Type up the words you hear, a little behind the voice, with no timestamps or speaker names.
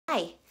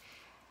Hi.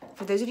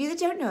 For those of you that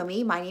don't know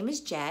me, my name is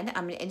Jen.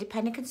 I'm an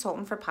independent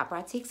consultant for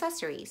Paparazzi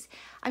Accessories.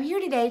 I'm here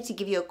today to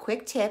give you a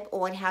quick tip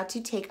on how to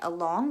take a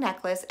long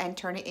necklace and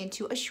turn it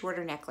into a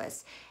shorter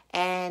necklace.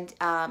 And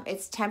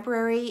it's a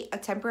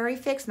temporary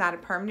fix, not a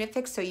permanent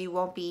fix, so you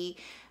won't be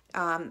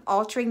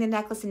altering the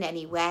necklace in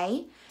any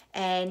way.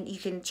 And you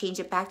can change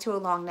it back to a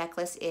long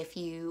necklace if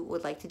you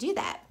would like to do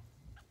that.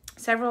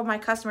 Several of my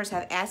customers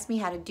have asked me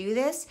how to do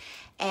this,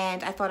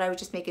 and I thought I would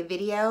just make a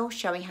video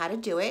showing how to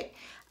do it.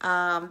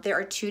 There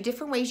are two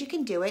different ways you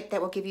can do it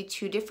that will give you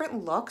two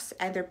different looks,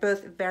 and they're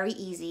both very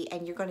easy,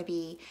 and you're going to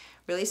be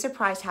really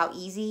surprised how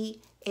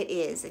easy it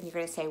is, and you're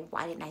going to say,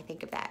 why didn't I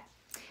think of that?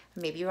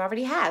 Maybe you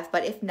already have,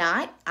 but if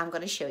not, I'm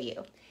going to show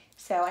you.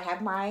 So I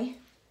have my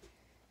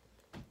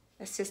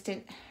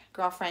assistant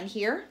girlfriend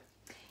here,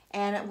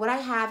 and what I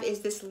have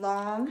is this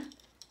long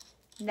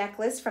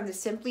necklace from the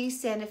Simply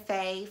Santa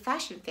Fe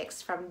Fashion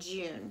Fix from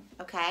June,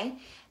 okay?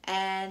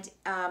 And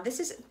this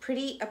is a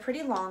pretty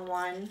long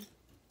one.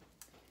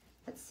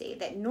 Let's see,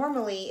 that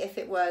normally if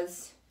you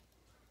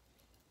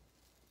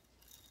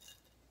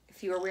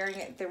were wearing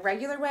it the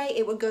regular way,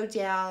 it would go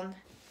down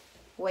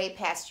way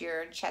past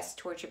your chest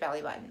towards your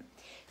belly button.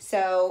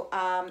 So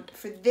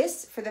for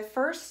the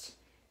first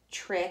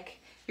trick,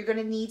 you're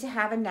gonna need to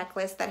have a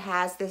necklace that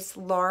has this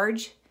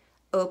large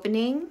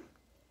opening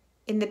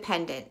in the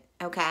pendant.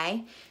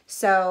 Okay,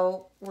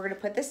 so we're gonna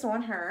put this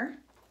on her,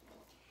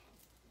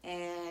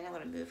 and I'm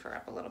gonna move her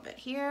up a little bit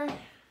here.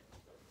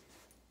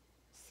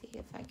 See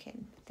if I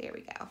can, there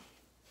we go.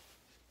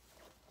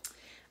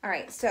 All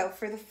right, so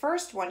for the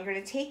first one, you're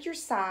gonna take your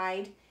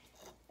side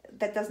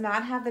that does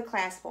not have the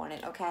clasp on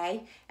it,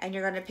 okay? And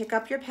you're gonna pick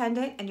up your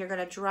pendant and you're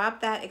gonna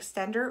drop that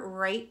extender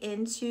right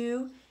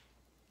into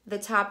the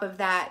top of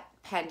that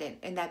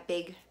pendant in that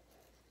big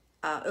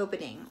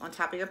opening on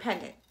top of your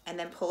pendant, and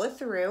then pull it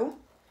through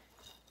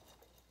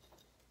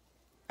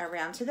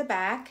around to the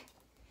back,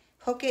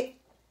 hook it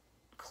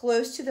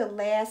close to the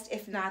last,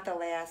 if not the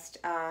last,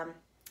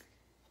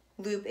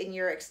 loop in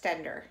your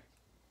extender,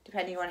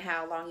 depending on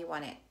how long you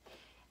want it.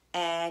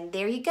 And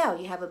there you go.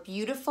 You have a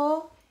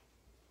beautiful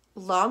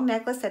long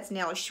necklace that's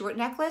now a short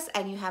necklace,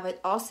 and you have it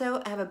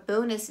also have a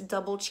bonus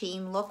double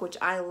chain look, which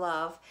I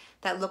love,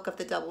 that look of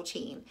the double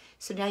chain.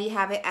 So now you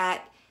have it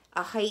at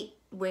a height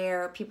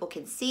where people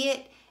can see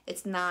it.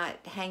 It's not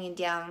hanging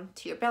down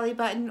to your belly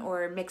button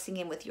or mixing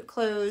in with your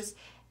clothes.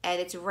 And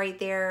it's right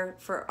there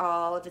for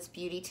all of its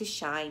beauty to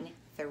shine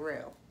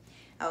through.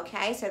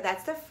 Okay, so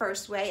that's the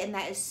first way, and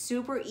that is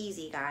super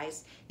easy,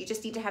 guys. You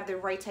just need to have the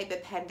right type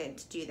of pendant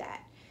to do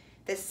that.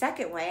 The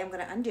second way, I'm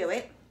gonna undo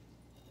it,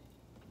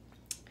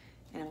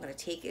 and I'm gonna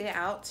take it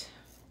out,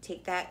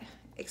 take that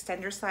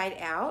extender side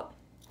out.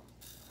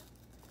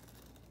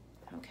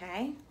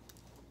 Okay.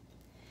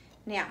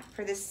 Now,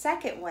 for the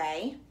second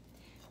way,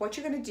 what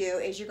you're gonna do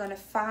is you're gonna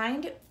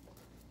find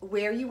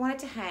where you want it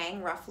to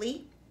hang,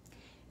 roughly,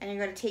 and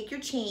you're going to take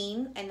your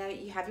chain, and now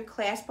you have your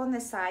clasp on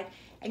this side,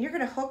 and you're going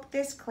to hook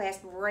this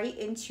clasp right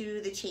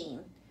into the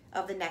chain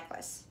of the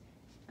necklace,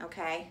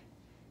 okay?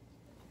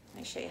 Let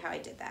me show you how I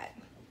did that.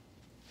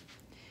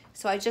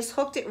 So I just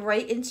hooked it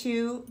right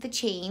into the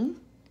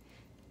chain,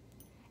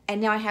 and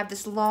now I have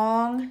this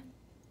long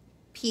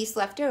piece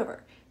left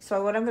over.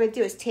 So what I'm going to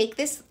do is take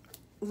this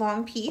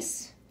long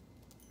piece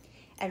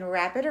and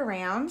wrap it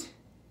around.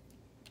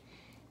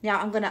 Now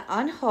I'm going to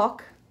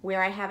unhook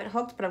where I have it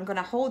hooked, but I'm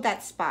gonna hold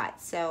that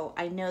spot so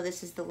I know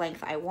this is the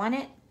length I want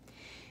it.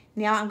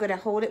 Now I'm gonna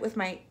hold it with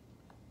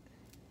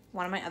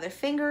one of my other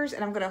fingers,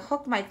 and I'm gonna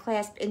hook my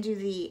clasp into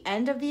the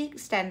end of the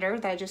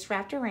extender that I just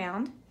wrapped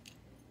around.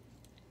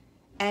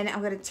 And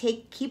I'm gonna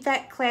keep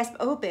that clasp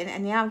open,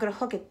 and now I'm gonna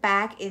hook it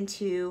back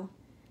into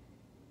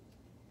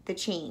the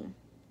chain,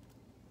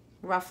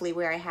 roughly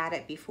where I had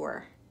it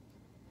before.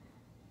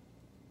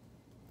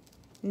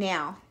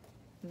 Now,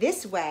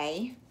 this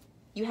way,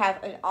 you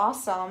have an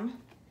awesome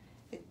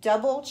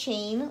double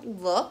chain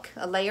look,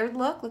 a layered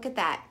look. Look at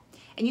that.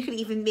 And you can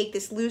even make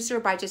this looser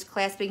by just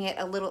clasping it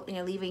a little,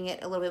 leaving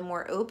it a little bit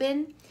more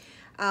open.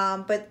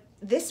 But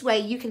this way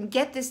you can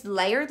get this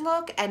layered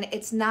look, and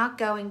it's not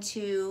going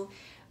to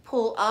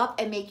pull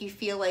up and make you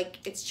feel like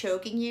it's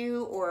choking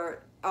you,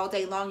 or all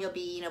day long you'll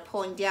be,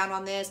 pulling down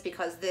on this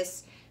because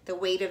the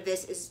weight of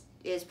this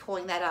is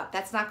pulling that up.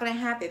 That's not going to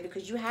happen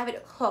because you have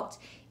it hooked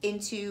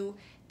into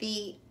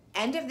the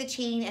end of the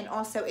chain and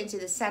also into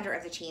the center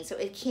of the chain, so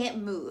it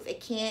can't move.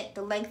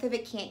 The length of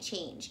it can't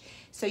change.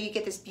 So you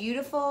get this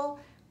beautiful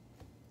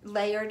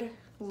layered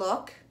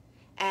look,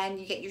 and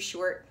you get your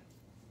short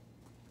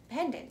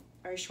pendant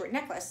or your short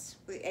necklace,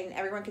 and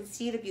everyone can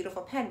see the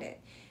beautiful pendant.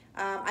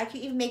 I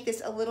can even make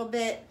this a little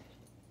bit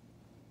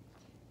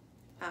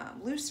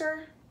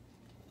looser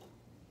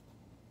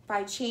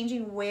by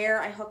changing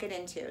where I hook it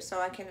into. So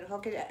I can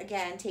hook it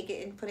again, take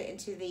it and put it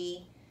into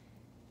the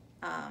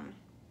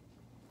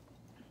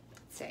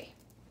there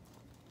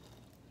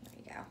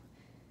you go.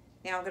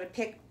 Now I'm going to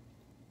pick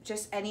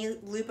just any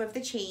loop of the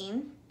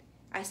chain.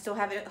 I still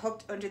have it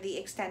hooked under the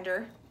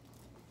extender,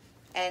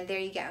 and there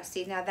you go.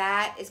 See, now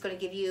that is going to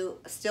give you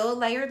still a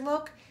layered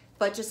look,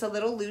 but just a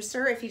little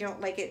looser if you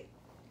don't like it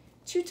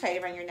too tight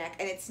around your neck.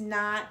 And it's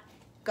not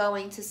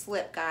going to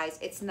slip, guys.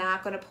 It's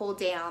not going to pull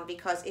down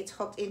because it's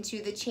hooked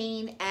into the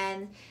chain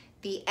and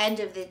the end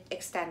of the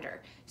extender,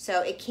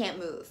 so it can't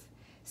move.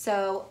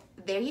 So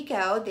there you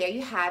go, there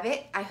you have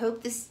it. I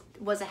hope this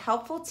was a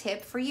helpful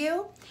tip for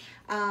you.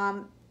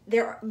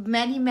 There are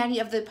many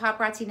of the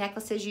paparazzi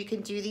necklaces you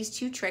can do these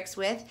 2 tricks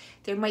with.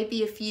 There might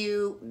be a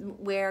few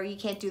where you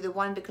can't do the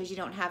one because you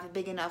don't have a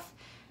big enough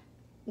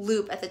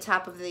loop at the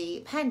top of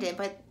the pendant,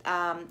 but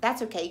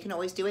that's okay. You can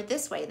always do it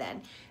this way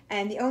then.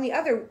 And the only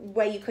other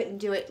way you couldn't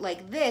do it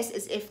like this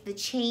is if the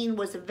chain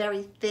was a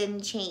very thin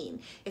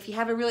chain. If you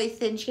have a really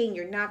thin chain,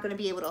 you're not going to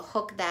be able to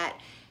hook that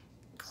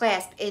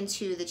clasp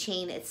into the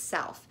chain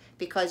itself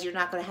because you're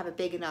not going to have a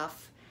big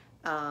enough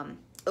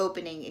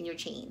opening in your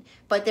chain.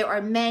 But there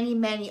are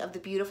many of the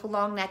beautiful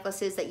long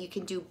necklaces that you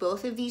can do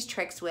both of these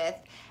tricks with,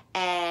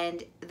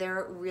 and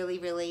they're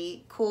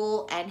really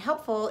cool and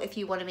helpful if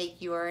you want to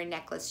make your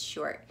necklace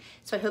short.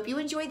 So I hope you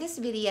enjoyed this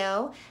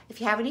video. If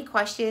you have any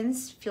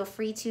questions, feel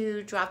free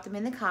to drop them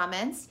in the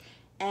comments,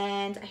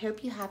 and I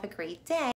hope you have a great day.